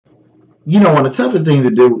One of the toughest things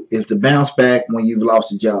to do is to bounce back when you've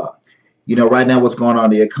lost a job. Right now what's going on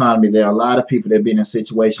in the economy, there are a lot of people that have been in a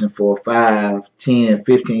situation for 5, 10,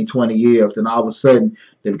 15, 20 years, and all of a sudden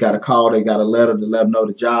they've got a call, they got a letter to let them know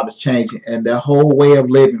the job is changing, and their whole way of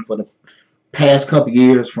living for the past couple of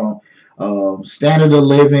years from standard of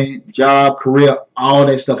living, job, career, all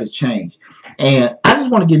that stuff has changed. And I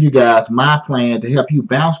just want to give you guys my plan to help you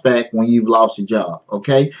bounce back when you've lost your job,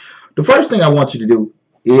 okay? The first thing I want you to do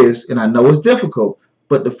is, and I know it's difficult,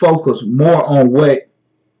 but to focus more on what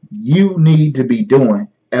you need to be doing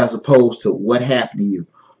as opposed to what happened to you.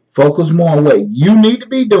 Focus more on what you need to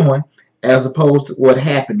be doing as opposed to what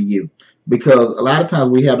happened to you. Because a lot of times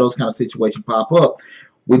we have those kind of situations pop up.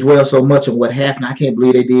 We dwell so much on what happened. I can't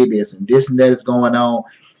believe they did this and that is going on.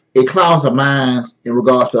 It clouds our minds in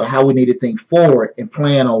regards to how we need to think forward and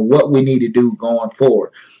plan on what we need to do going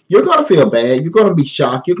forward. You're going to feel bad. You're going to be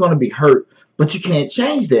shocked. You're going to be hurt. But you can't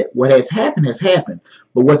change that. What has happened has happened.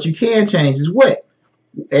 But what you can change is what?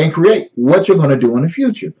 And create what you're going to do in the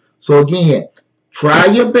future. So again, try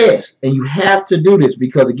your best, and you have to do this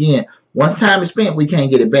because again, once time is spent, we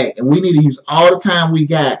can't get it back, and we need to use all the time we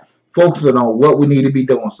got focusing on what we need to be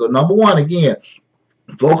doing. So number one, again,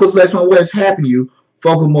 focus less on what's happened to you,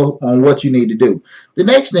 focus more on what you need to do. The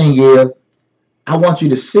next thing is, I want you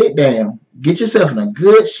to sit down, get yourself in a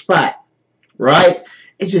good spot, right,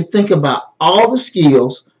 and just think about all the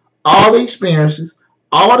skills, all the experiences,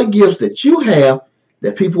 all the gifts that you have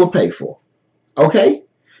that people will pay for. Okay?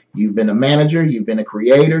 You've been a manager, you've been a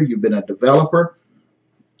creator, you've been a developer,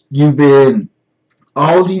 you've been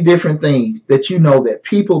all these different things that you know that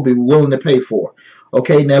people will be willing to pay for.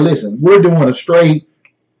 Okay, now listen, we're doing a straight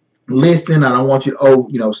listing. I don't want you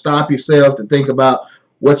to stop yourself to think about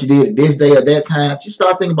what you did at this day or that time. Just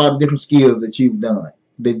start thinking about the different skills that you've done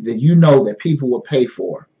that you know that people will pay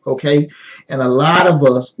for. Okay? And a lot of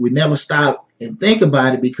us, we never stop and think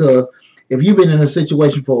about it because if you've been in a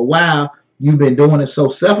situation for a while, you've been doing it so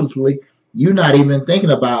selflessly, you're not even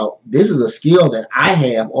thinking about this is a skill that I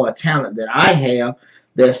have or a talent that I have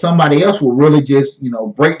that somebody else will really just,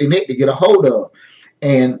 break the neck to get a hold of.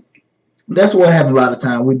 And that's what happens a lot of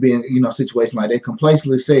time. We've been, situations like that,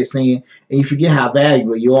 complacently saying, and you forget how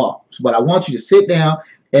valuable you are. But I want you to sit down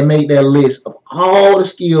and make that list of all the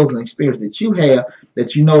skills and experience that you have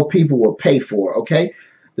that you know people will pay for, okay?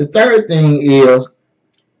 The third thing is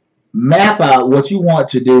map out what you want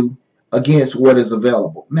to do against what is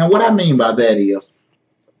available. Now, what I mean by that is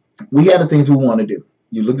we have the things we want to do.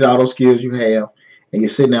 You look at all those skills you have, and you're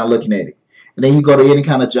sitting down looking at it. And then you go to any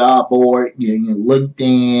kind of job board,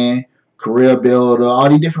 LinkedIn, Career Builder, all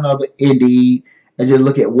these different other Indeed, and just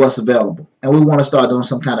look at what's available. And we want to start doing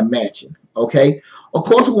some kind of matching, okay? Of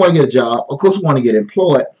course, we want to get a job. Of course, we want to get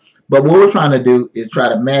employed. But what we're trying to do is try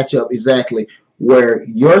to match up exactly where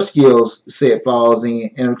your skills set falls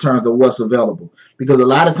in terms of what's available. Because a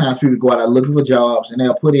lot of times people go out looking for jobs and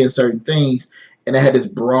they'll put in certain things and they had this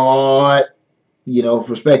broad,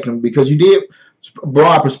 perspective because you did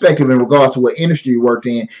broad perspective in regards to what industry you worked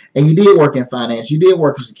in, and you did work in finance, you did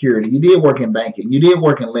work in security, you did work in banking, you did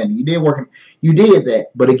work in lending, you did that.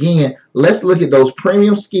 But again, let's look at those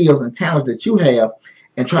premium skills and talents that you have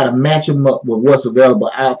and try to match them up with what's available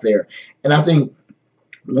out there. And I think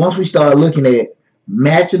once we start looking at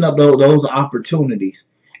matching up those opportunities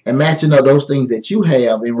and matching up those things that you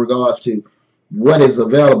have in regards to what is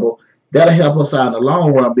available, that'll help us out in the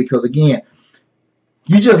long run because, again,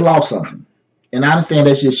 you just lost something. And I understand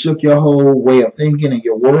that just shook your whole way of thinking and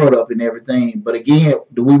your world up and everything. But, again,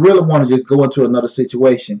 do we really want to just go into another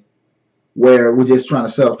situation where we're just trying to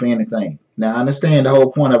settle for anything? Now, I understand the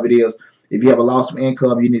whole point of it is if you have a loss of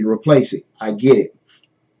income, you need to replace it. I get it.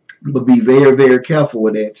 But be very, very careful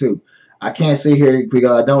with that too. I can't sit here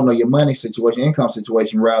because I don't know your money situation, income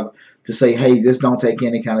situation, rather, to say, hey, just don't take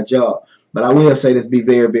any kind of job. But I will say this, be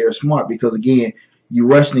very, very smart because, again, you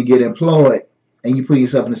rushing to get employed and you put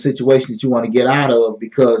yourself in a situation that you want to get out of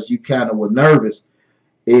because you kind of were nervous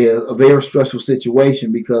is a very stressful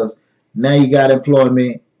situation because now you got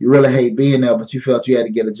employment, you really hate being there, but you felt you had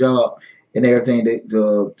to get a job and everything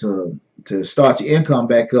to start your income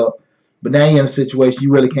back up. But now you're in a situation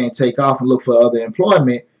you really can't take off and look for other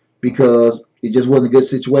employment because it just wasn't a good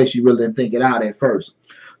situation. You really didn't think it out at first.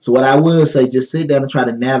 So what I would say, just sit down and try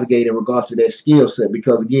to navigate in regards to that skill set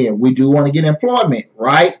because, again, we do want to get employment,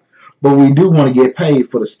 right? But we do want to get paid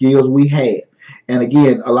for the skills we had. And,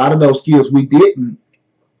 again, a lot of those skills we didn't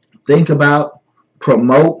think about,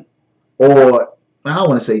 promote, or I don't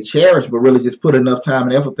want to say cherish, but really just put enough time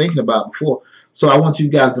and effort thinking about before. So I want you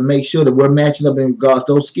guys to make sure that we're matching up in regards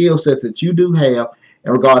to those skill sets that you do have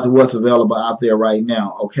in regard to what's available out there right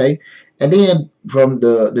now, okay? And then from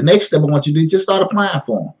the next step I want you to do, just start applying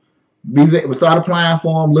for them. Start applying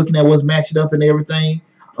for them, looking at what's matched up and everything.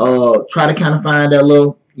 Try to kind of find that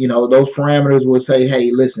little, those parameters will say,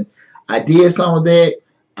 hey, listen, I did some of that,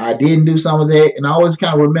 I didn't do some of that, and I always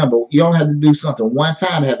kind of remember, you don't have to do something one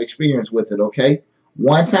time to have experience with it, okay?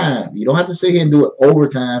 One time. You don't have to sit here and do it over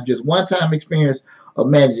time. Just one time experience of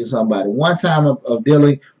managing somebody. One time of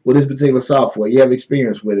dealing with this particular software. You have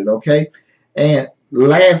experience with it, okay? And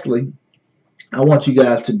lastly, I want you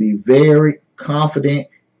guys to be very confident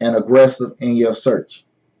and aggressive in your search,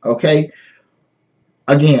 okay?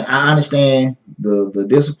 Again, I understand the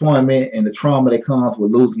disappointment and the trauma that comes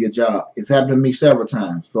with losing your job. It's happened to me several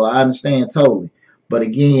times, so I understand totally. But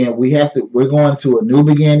again, we're going to a new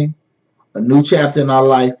beginning, a new chapter in our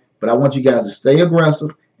life, but I want you guys to stay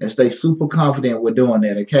aggressive and stay super confident with doing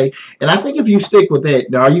that, okay? And I think if you stick with that,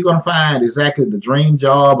 now are you going to find exactly the dream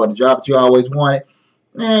job or the job that you always wanted?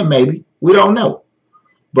 Maybe. We don't know.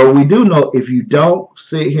 But we do know if you don't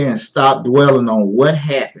sit here and stop dwelling on what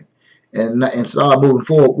happened and start moving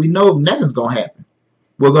forward, we know nothing's going to happen.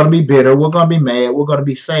 We're going to be bitter. We're going to be mad. We're going to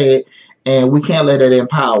be sad. And we can't let that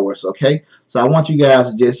empower us, okay? So I want you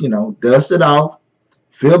guys to just, dust it off.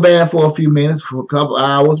 Feel bad for a few minutes, for a couple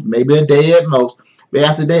hours, maybe a day at most. But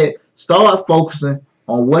after that, start focusing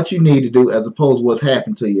on what you need to do as opposed to what's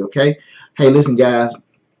happened to you, okay? Hey, listen, guys.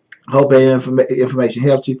 I hope that information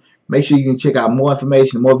helped you. Make sure you can check out more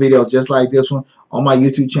information, more videos just like this one on my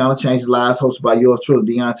YouTube channel, Change Lives, hosted by yours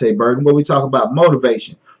truly, Deonte Burden, where we talk about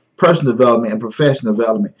motivation, personal development, and professional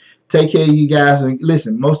development. Take care of you guys. And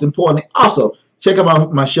listen, most importantly, also, check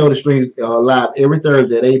out my show to stream live every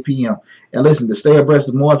Thursday at 8 p.m. And listen, to stay abreast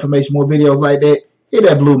of more information, more videos like that, hit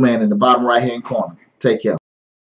that blue man in the bottom right-hand corner. Take care.